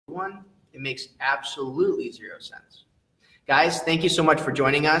one, it makes absolutely zero sense. Guys, thank you so much for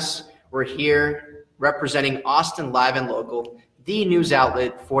joining us. We're here representing Austin Live and Local, the news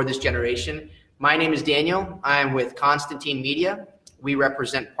outlet for this generation. My name is Daniel. I'm with Constantine Media. We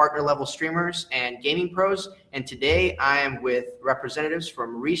represent partner-level streamers and gaming pros, and today I am with representatives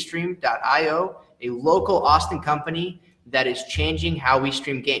from Restream.io, a local Austin company that is changing how we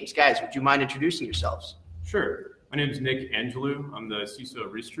stream games. Guys, would you mind introducing yourselves? Sure. My name is Angelou. I'm the CISO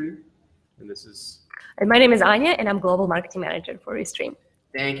of Restream, and this is... And my name is Anya, and I'm Global Marketing Manager for Restream.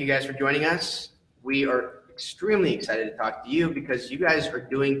 Thank you guys for joining us. We are extremely excited to talk to you because you guys are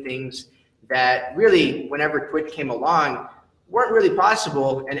doing things that really, whenever Twitch came along, weren't really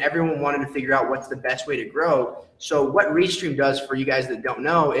possible, and everyone wanted to figure out what's the best way to grow. So what Restream does, for you guys that don't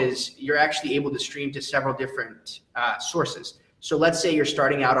know, is you're actually able to stream to several different sources. So let's say you're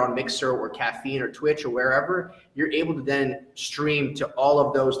starting out on Mixer or Caffeine or Twitch or wherever, you're able to then stream to all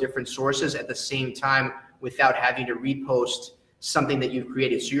of those different sources at the same time without having to repost something that you've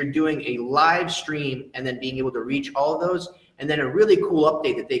created. So you're doing a live stream and then being able to reach all of those. And then a really cool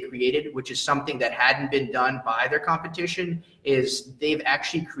update that they created, which is something that hadn't been done by their competition, is they've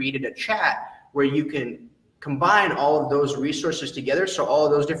actually created a chat where you can combine all of those resources together. So all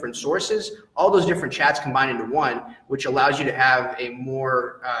of those different sources, all those different chats combined into one, which allows you to have a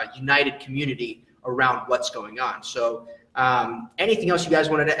more united community around what's going on. So anything else you guys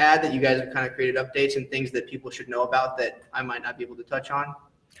wanted to add that you guys have kind of created updates and things that people should know about that I might not be able to touch on?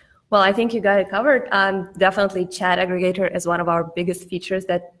 Well, I think you got it covered. Definitely chat aggregator is one of our biggest features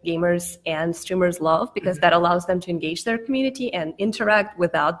that gamers and streamers love because that allows them to engage their community and interact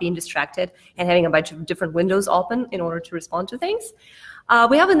without being distracted and having a bunch of different windows open in order to respond to things.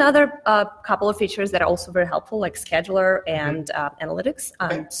 We have another couple of features that are also very helpful, like scheduler and analytics.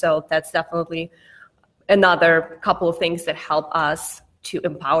 So that's definitely another couple of things that help us to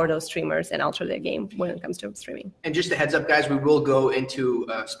empower those streamers and alter their game when it comes to streaming. And just a heads up, guys, we will go into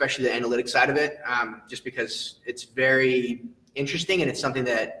especially the analytics side of it, just because it's very interesting and it's something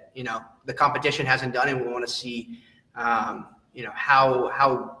that, you know, the competition hasn't done, and we want to see, you know,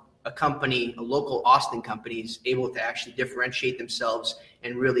 how a company, a local Austin company, is able to actually differentiate themselves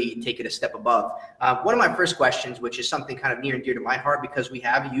and really take it a step above. One of my first questions, which is something kind of near and dear to my heart because we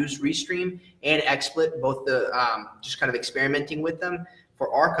have used Restream and XSplit, both the just kind of experimenting with them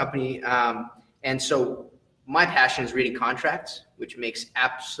for our company. And so my passion is reading contracts, which makes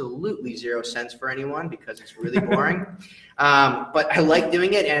absolutely zero sense for anyone because it's really boring. But I like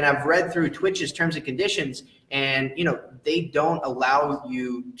doing it, and I've read through Twitch's terms and conditions, and you know, they don't allow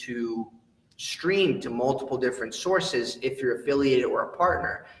you to stream to multiple different sources if you're affiliated or a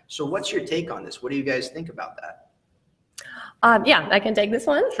partner. So what's your take on this? What do you guys think about that? Yeah, I can take this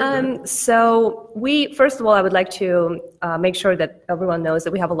one. Sure. So first of all, I would like to make sure that everyone knows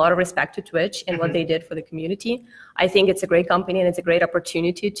that we have a lot of respect to Twitch and what they did for the community. I think it's a great company and it's a great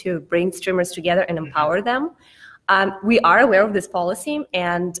opportunity to bring streamers together and empower them. We are aware of this policy,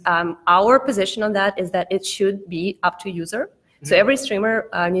 and our position on that is that it should be up to user. So every streamer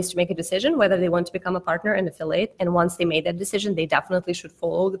needs to make a decision whether they want to become a partner and affiliate. And once they made that decision, they definitely should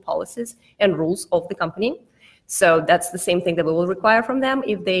follow the policies and rules of the company. So that's the same thing that we will require from them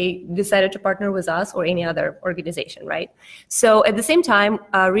if they decided to partner with us or any other organization, right? So at the same time,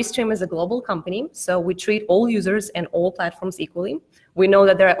 Restream is a global company, so we treat all users and all platforms equally. We know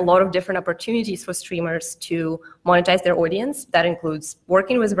that there are a lot of different opportunities for streamers to monetize their audience. That includes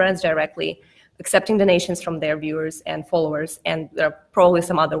working with brands directly, accepting donations from their viewers and followers, and there are probably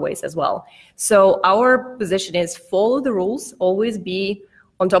some other ways as well. So our position is follow the rules, always be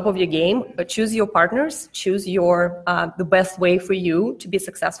on top of your game, but choose your partners, choose your the best way for you to be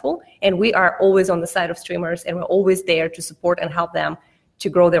successful. And we are always on the side of streamers, and we're always there to support and help them to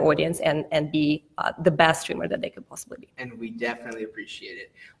grow their audience and be the best streamer that they could possibly be. And we definitely appreciate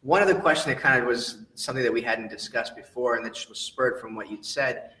it. One other question that kind of was something that we hadn't discussed before, and that just was spurred from what you'd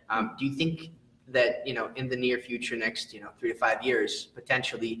said. Do you think that, you know, in the near future, next, 3 to 5 years,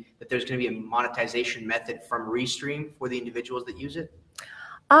 potentially, that there's going to be a monetization method from Restream for the individuals that use it?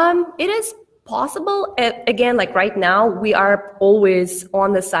 It is possible. Again, like right now, we are always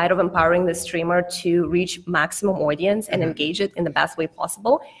on the side of empowering the streamer to reach maximum audience and engage it in the best way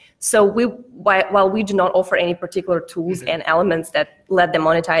possible. So while we do not offer any particular tools and elements that let them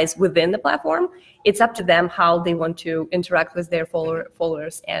monetize within the platform, it's up to them how they want to interact with their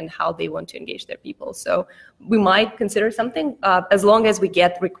followers and how they want to engage their people. So we might consider something as long as we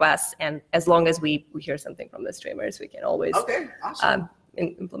get requests and as long as we hear something from the streamers, we can always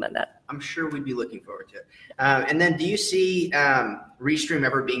implement that. I'm sure we'd be looking forward to it. And then do you see Restream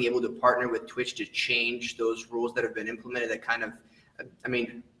ever being able to partner with Twitch to change those rules that have been implemented that kind of, I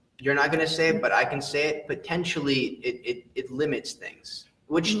mean, you're not going to say it, but I can say it, potentially it limits things,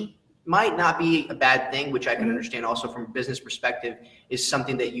 which might not be a bad thing, which I can understand also from a business perspective is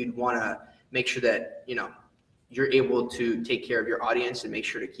something that you'd want to make sure that, you're able to take care of your audience and make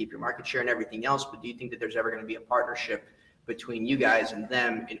sure to keep your market share and everything else. But do you think that there's ever going to be a partnership between you guys and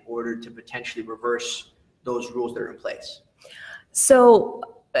them in order to potentially reverse those rules that are in place? So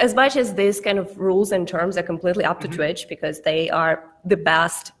as much as these kind of rules and terms are completely up to Twitch because they are the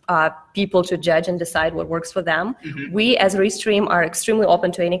best people to judge and decide what works for them, we as Restream are extremely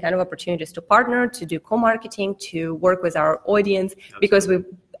open to any kind of opportunities to partner, to do co-marketing, to work with our audience, because we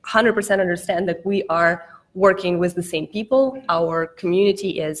 100% understand that we are working with the same people. Our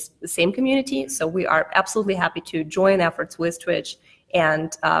community is the same community, so we are absolutely happy to join efforts with Twitch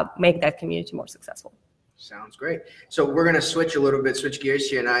and make that community more successful. Sounds great. So we're going to switch gears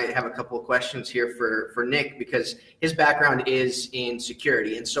here, and I have a couple of questions here for Nick, because his background is in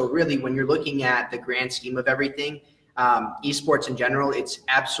security. And so really when you're looking at the grand scheme of everything, esports in general, it's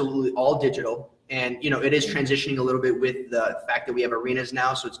absolutely all digital. And, it is transitioning a little bit with the fact that we have arenas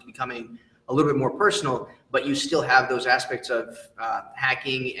now, so it's becoming a little bit more personal, but you still have those aspects of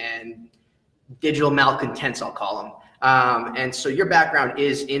hacking and digital malcontents, I'll call them. And so your background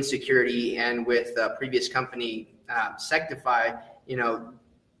is in security, and with a previous company, Sectify,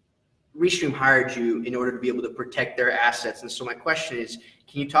 Restream hired you in order to be able to protect their assets. And so my question is,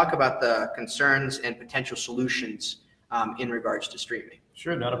 can you talk about the concerns and potential solutions in regards to streaming?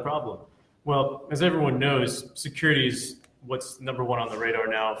 Sure, not a problem. Well, as everyone knows, security is what's number one on the radar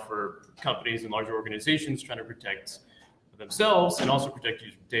now for companies and larger organizations trying to protect themselves and also protect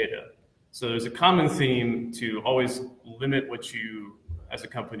user data. So there's a common theme to always limit what you, as a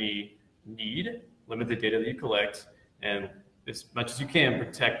company, need, limit the data that you collect, and as much as you can,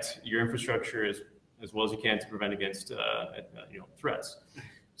 protect your infrastructure as well as you can to prevent against threats.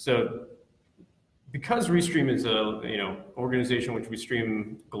 So because Restream is a organization which we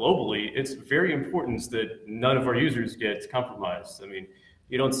stream globally, it's very important that none of our users get compromised. I mean,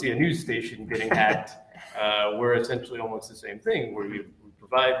 you don't see a news station getting hacked. We're essentially almost the same thing, where we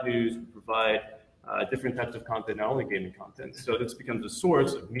provide news, we provide different types of content, not only gaming content. So this becomes a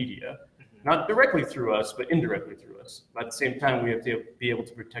source of media, not directly through us, but indirectly through us. But at the same time, we have to be able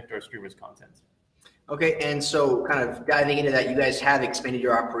to protect our streamers' content. Okay, and so kind of diving into that, you guys have expanded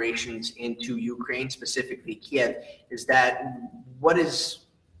your operations into Ukraine, specifically Kiev. What does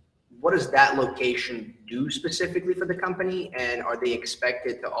that location do specifically for the company? And are they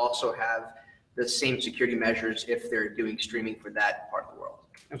expected to also have the same security measures if they're doing streaming for that part of the world?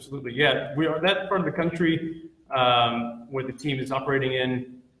 Absolutely, yeah. We are that part of the country where the team is operating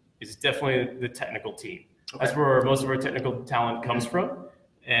in is definitely the technical team. Okay. That's where most of our technical talent comes from,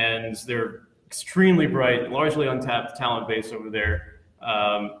 and they're extremely bright, largely untapped talent base over there,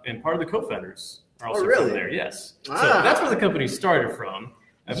 and part of the co-founders are also from there. Yes, so that's where the company started from.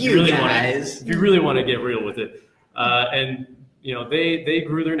 If you really want to get real with it, and they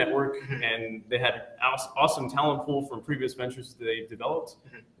grew their network, and they had an awesome talent pool from previous ventures that they developed,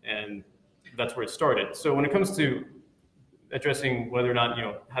 and that's where it started. So when it comes to addressing whether or not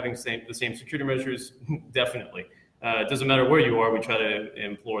having the same security measures, definitely. It doesn't matter where you are, we try to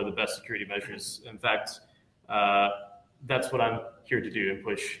employ the best security measures. In fact, that's what I'm here to do and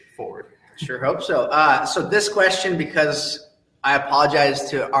push forward. Sure hope so. So this question, because I apologize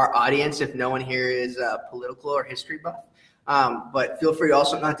to our audience if no one here is political or history buff, but feel free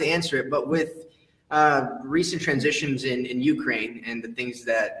also not to answer it. But with recent transitions in Ukraine and the things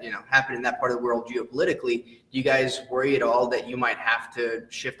that happen in that part of the world geopolitically, do you guys worry at all that you might have to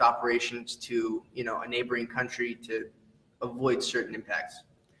shift operations to a neighboring country to avoid certain impacts?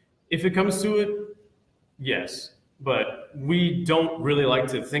 If it comes to it, yes. But we don't really like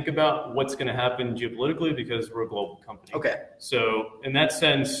to think about what's going to happen geopolitically because we're a global company. Okay. So in that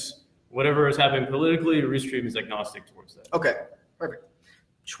sense, whatever is happening politically, Restream is agnostic towards that. Okay, perfect.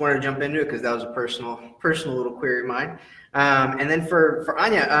 Just wanted to jump into it because that was a personal little query of mine. And then for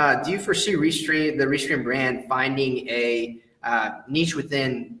Anya, do you foresee the Restream brand finding a niche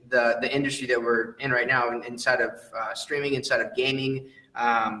within the industry that we're in right now, inside of streaming, inside of gaming?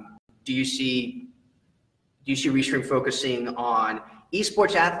 Do you see Restream focusing on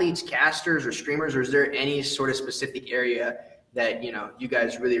esports athletes, casters, or streamers, or is there any sort of specific area that you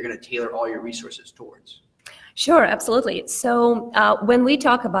guys really are going to tailor all your resources towards? Sure, absolutely. So when we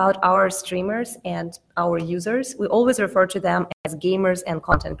talk about our streamers and our users, we always refer to them as gamers and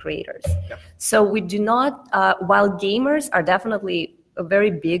content creators. Yep. So we do not, while gamers are definitely a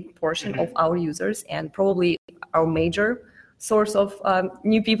very big portion of our users and probably our major source of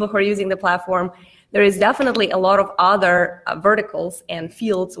new people who are using the platform, there is definitely a lot of other verticals and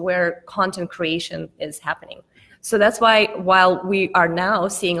fields where content creation is happening. So that's why while we are now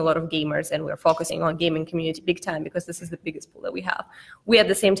seeing a lot of gamers and we're focusing on gaming community big time because this is the biggest pool that we have, we at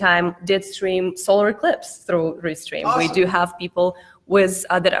the same time did stream solar eclipse through Restream. Awesome. We do have people with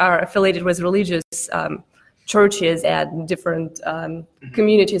that are affiliated with religious churches and different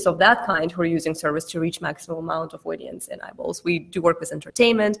communities of that kind who are using service to reach maximum amount of audience and eyeballs. We do work with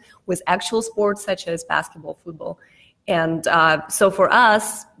entertainment, with actual sports such as basketball, football. And so for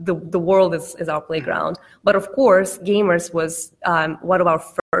us, the world is our playground. But of course, gamers was one of our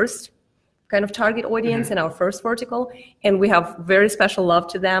first kind of target audience in our first vertical. And we have very special love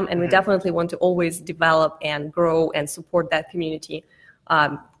to them. And we definitely want to always develop and grow and support that community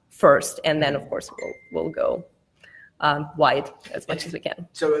first. And then, of course, we'll go wide as much as we can.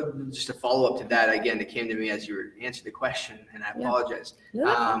 So just to follow up to that, again, it came to me as you were answering the question, and I apologize.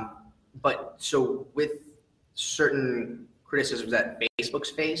 Yeah. But so with certain criticisms that Facebook's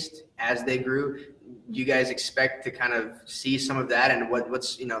faced as they grew, do you guys expect to kind of see some of that? And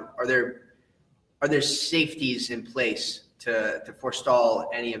what's are there safeties in place to forestall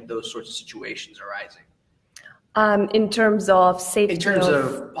any of those sorts of situations arising? In terms of safety, in terms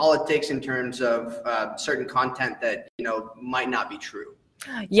of politics, in terms of certain content that might not be true.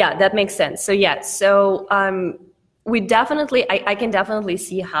 Yeah, that makes sense. So we definitely, I can definitely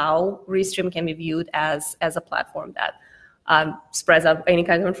see how Restream can be viewed as a platform that spreads out any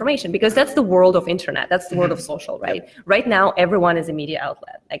kind of information, because that's the world of internet. That's the world of social, right? Yep. Right now, everyone is a media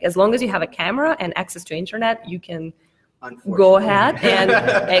outlet. Like, as long as you have a camera and access to internet, you can go ahead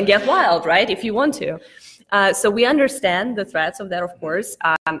and get wild, right? If you want to. So we understand the threats of that, of course.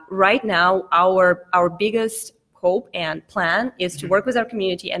 Right now, our biggest hope and plan is to work with our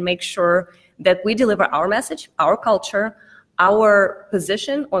community and make sure that we deliver our message, our culture, our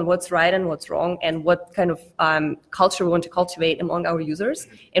position on what's right and what's wrong, and what kind of culture we want to cultivate among our users.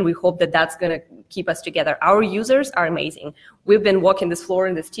 And we hope that that's going to keep us together. Our users are amazing. We've been walking this floor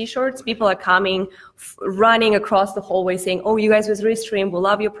in these t-shirts. People are coming, running across the hallway saying, oh, you guys with Restream, we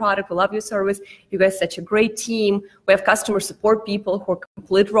love your product, we love your service. You guys are such a great team. We have customer support people who are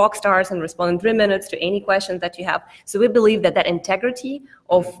complete rock stars and respond in 3 minutes to any questions that you have. So we believe that integrity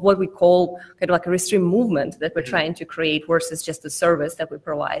of what we call kind of like a Restream movement that we're trying to create versus just the service that we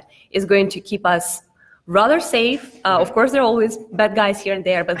provide is going to keep us rather safe. Of course, there are always bad guys here and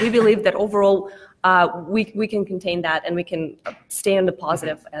there, but we believe that overall we can contain that, and we can stay on the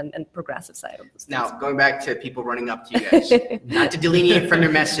positive and progressive side of this. Now, going back to people running up to you guys, not to delineate from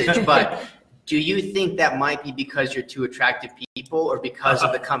your message, but do you think that might be because you're two attractive people or because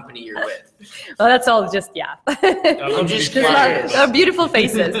of the company you're with? Well, that's all just, I'm just curious. Our beautiful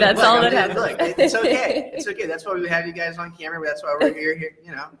faces, that's all that happens. Look, it's okay. It's okay. That's why we have you guys on camera. That's why we're here.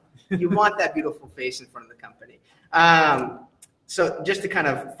 You want that beautiful face in front of the company. So just to kind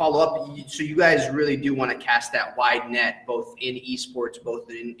of follow up, so you guys really do want to cast that wide net, both in esports, both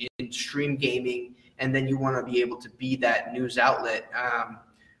in stream gaming, and then you want to be able to be that news outlet.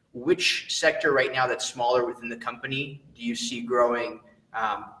 Which sector right now that's smaller within the company do you see growing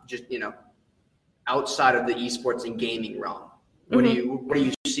outside of the esports and gaming realm? What do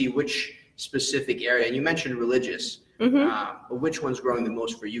you see, which specific area? And you mentioned religious, but which one's growing the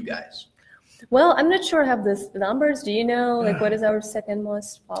most for you guys? Well, I'm not sure I have the numbers. Do you know, what is our second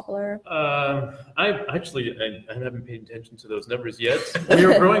most popular? I haven't paid attention to those numbers yet. We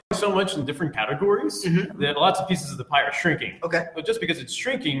are growing so much in different categories that lots of pieces of the pie are shrinking. Okay. But just because it's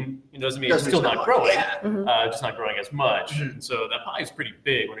shrinking, it doesn't mean it's still not growing. Yeah. Just not growing as much. And so that pie is pretty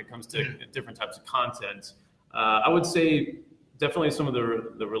big when it comes to different types of content. I would say definitely some of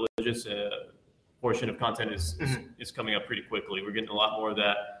the religious portion of content is coming up pretty quickly. We're getting a lot more of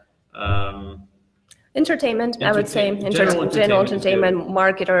that. Entertainment, I would say. General entertainment,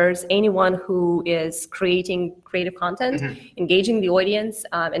 marketers, anyone who is creating creative content, engaging the audience,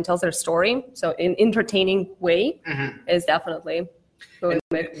 and tells their story. So in entertaining way is definitely.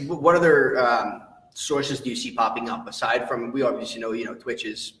 What other sources do you see popping up aside from, we obviously know, Twitch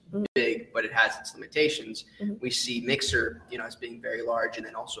is big, but it has its limitations. We see Mixer, as being very large, and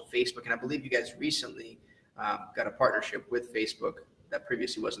then also Facebook. And I believe you guys recently got a partnership with Facebook that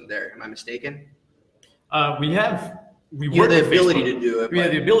previously wasn't there. Am I mistaken? We have the ability to do it. We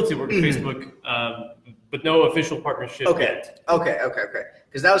have the ability to work with Facebook, but no official partnership yet. Okay.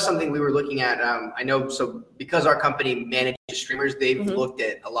 Because that was something we were looking at. I know, so because our company manages streamers, they've looked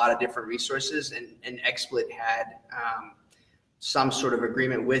at a lot of different resources, and XSplit had some sort of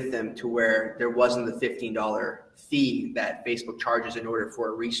agreement with them to where there wasn't the $15 fee that Facebook charges in order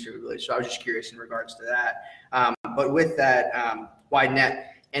for a Restream release. So I was just curious in regards to that. But with that wide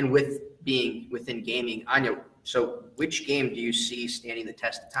net and with being within gaming. Anya, so which game do you see standing the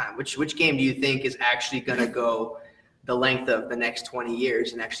test of time? Which game do you think is actually going to go the length of the next 20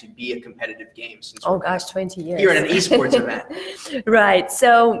 years and actually be a competitive game? Since oh gosh, 20 years. You're at an esports event. Right.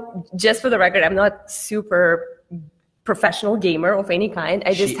 So just for the record, I'm not super professional gamer of any kind.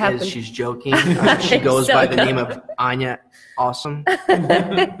 I just happen. She's joking. She goes by the name of Anya. Awesome.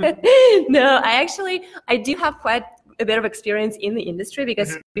 No, I do have quite a bit of experience in the industry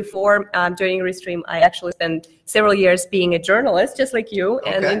because before joining Restream, I actually spent several years being a journalist, just like you,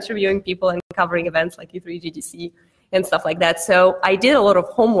 and interviewing people and covering events like E3, GDC, and stuff like that. So I did a lot of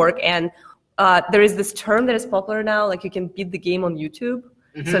homework, and there is this term that is popular now, like you can beat the game on YouTube.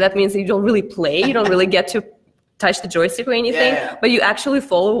 So that means that you don't really play, you don't really get to touch the joystick or anything, but you actually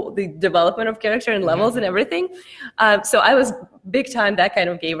follow the development of character and levels and everything. So I was big time that kind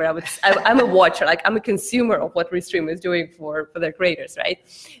of gamer. I'm a watcher, like I'm a consumer of what Restream is doing for their creators, right?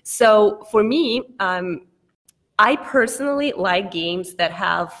 So for me, I personally like games that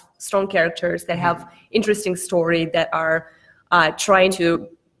have strong characters, that have interesting story, that are trying to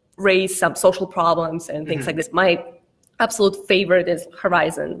raise some social problems and things like this. My absolute favorite is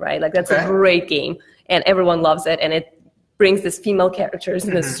Horizon, right? Like that's a great game. And everyone loves it, and it brings these female characters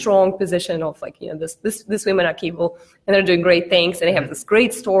in a strong position of like, this women are capable and they're doing great things, and they have this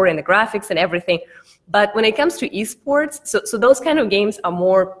great story and the graphics and everything. But when it comes to esports, so those kind of games are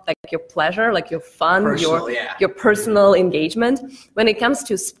more like your pleasure, like your fun, your personal engagement. When it comes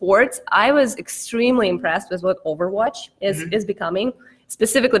to sports, I was extremely impressed with what Overwatch is becoming,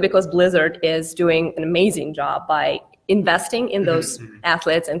 specifically because Blizzard is doing an amazing job by investing in those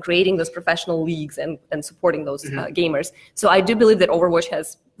athletes and creating those professional leagues and supporting those gamers. So I do believe that Overwatch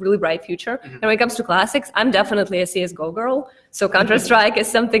has really bright future. And when it comes to classics, I'm definitely a CSGO girl. So Counter-Strike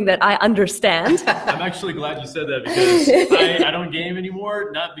is something that I understand. I'm actually glad you said that because I don't game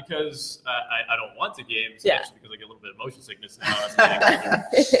anymore, not because I don't want to game, it's actually because I get a little bit of motion sickness now.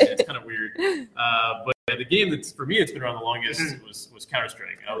 It's kind of weird. But the game that's, for me, it's been around the longest was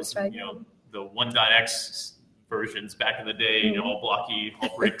Counter-Strike. I was, the 1.x versions back in the day, all blocky,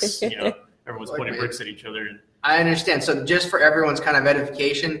 all bricks, everyone's pointing bricks at each other. I understand. So just for everyone's kind of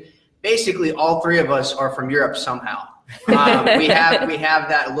edification, basically all three of us are from Europe somehow. We have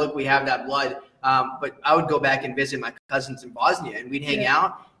that look, we have that blood. But I would go back and visit my cousins in Bosnia, and we'd hang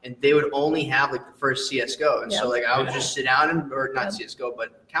out, and they would only have like the first CSGO. And so like I would just sit down or not CSGO,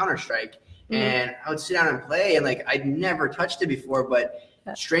 but Counter-Strike, and I would sit down and play, and like I'd never touched it before, but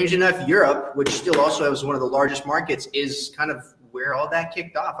strange enough, Europe, which still also was one of the largest markets, is kind of where all that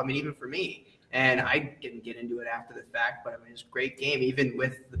kicked off. I mean, even for me. And I didn't get into it after the fact, but I mean, it's a great game, even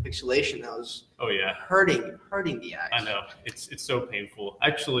with the pixelation that was hurting the eyes. I know. It's so painful.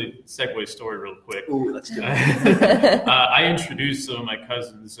 Actually, segue story real quick. Ooh, let's do it. I introduced some of my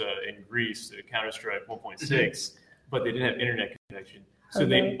cousins in Greece to Counter-Strike 1.6, but they didn't have internet connection. So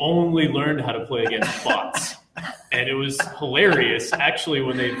they only learned how to play against bots. And it was hilarious, actually,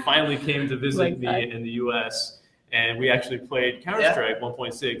 when they finally came to visit me in the U.S. And we actually played Counter-Strike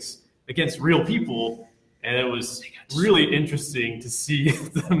 1.6 against real people. And it was really interesting to see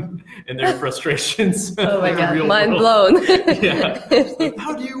them and their frustrations. Oh, my God. Mind blown.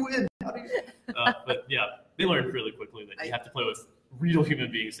 How do you win? But, yeah, they learned really quickly that you have to play with real human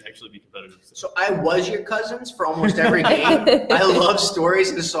beings to actually be competitive. So I was your cousins for almost every game. I love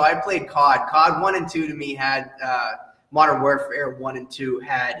stories, and so I played COD. COD 1 and 2 to me had Modern Warfare 1 and 2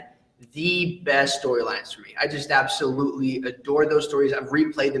 had the best storylines for me. I just absolutely adore those stories. I've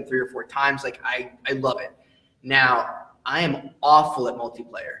replayed them 3 or 4 times. Like I love it. Now I am awful at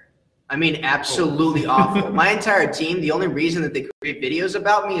multiplayer. I mean, absolutely awful. My entire team, the only reason that they create videos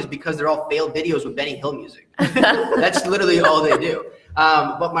about me is because they're all failed videos with Benny Hill music. That's literally all they do.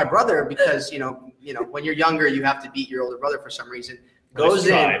 But my brother, because, when you're younger, you have to beat your older brother for some reason, goes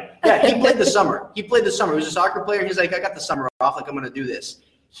in. Yeah, he played the summer. He was a soccer player. He's like, I got the summer off. Like, I'm going to do this.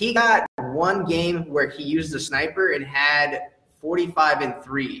 He got one game where he used the sniper and had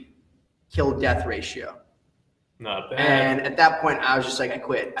 45-3 kill death ratio. Not bad. And at that point, I was just like, I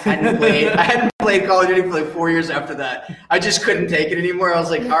quit. I hadn't played Call of Duty for like 4 years after that. I just couldn't take it anymore. I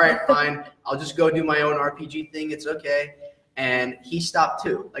was like, all right, fine. I'll just go do my own RPG thing. It's okay. And he stopped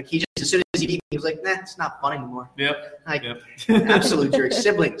too. Like as soon as he beat me, he was like, nah, it's not fun anymore. Absolute jerk.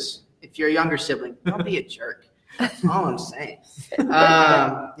 Siblings. If you're a younger sibling, don't be a jerk. That's all I'm saying.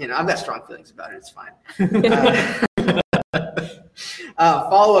 I've got strong feelings about it. It's fine.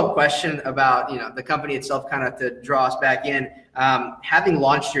 Follow-up question about the company itself, kind of to draw us back in. Having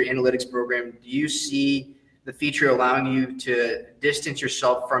launched your analytics program, do you see the feature allowing you to distance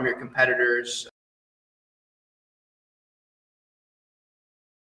yourself from your competitors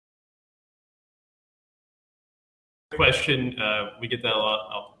question. We get that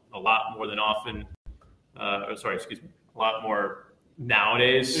a lot more than often. A lot more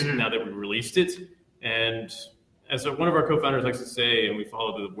nowadays, now that we released it. And as one of our co-founders likes to say, and we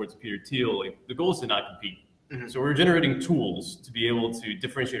follow the words of Peter Thiel, like, the goal is to not compete. So we're generating tools to be able to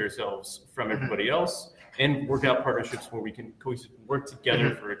differentiate ourselves from everybody else and work out partnerships where we can work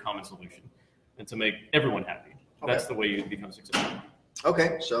together for a common solution and to make everyone happy. That's the way you become successful.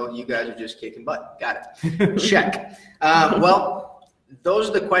 Okay, so you guys are just kicking butt. Got it. Check. Well, those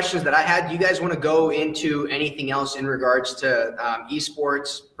are the questions that I had. Do you guys want to go into anything else in regards to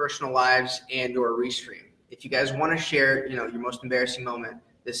esports, personal lives, and/or Restream? If you guys want to share, your most embarrassing moment,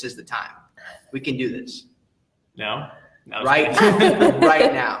 this is the time. We can do this. Now? Right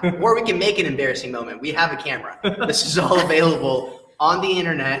now. Or we can make an embarrassing moment. We have a camera. This is all available on the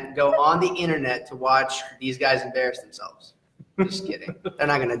internet. Go on the internet to watch these guys embarrass themselves. Just kidding. They're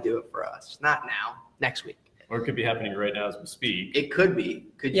not going to do it for us. Not now. Next week. Or it could be happening right now as we speak. It could be.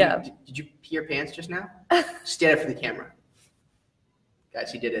 Did you pee your pants just now? Stand up for the camera.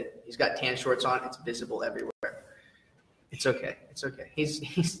 Guys, he did it. He's got tan shorts on. It's visible everywhere. It's okay. It's okay. He's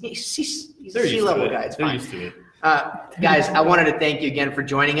a C-level guy. It's fine. They're used to it. Guys, I wanted to thank you again for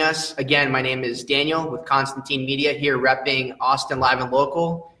joining us. Again, my name is Daniel with Constantine Media here repping Austin Live and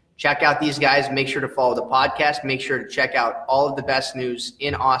Local. Check out these guys. Make sure to follow the podcast. Make sure to check out all of the best news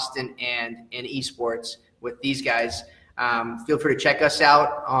in Austin and in esports with these guys. Feel free to check us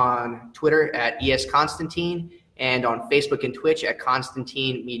out on Twitter at ESConstantine and on Facebook and Twitch at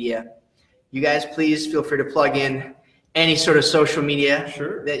Constantine Media. You guys, please feel free to plug in any sort of social media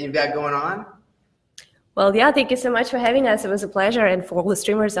that you've got going on. Well, yeah, thank you so much for having us. It was a pleasure. And for all the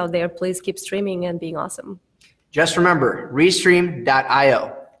streamers out there, please keep streaming and being awesome. Just remember,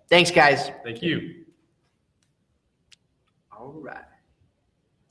 Restream.io. Thanks, guys. Thank you.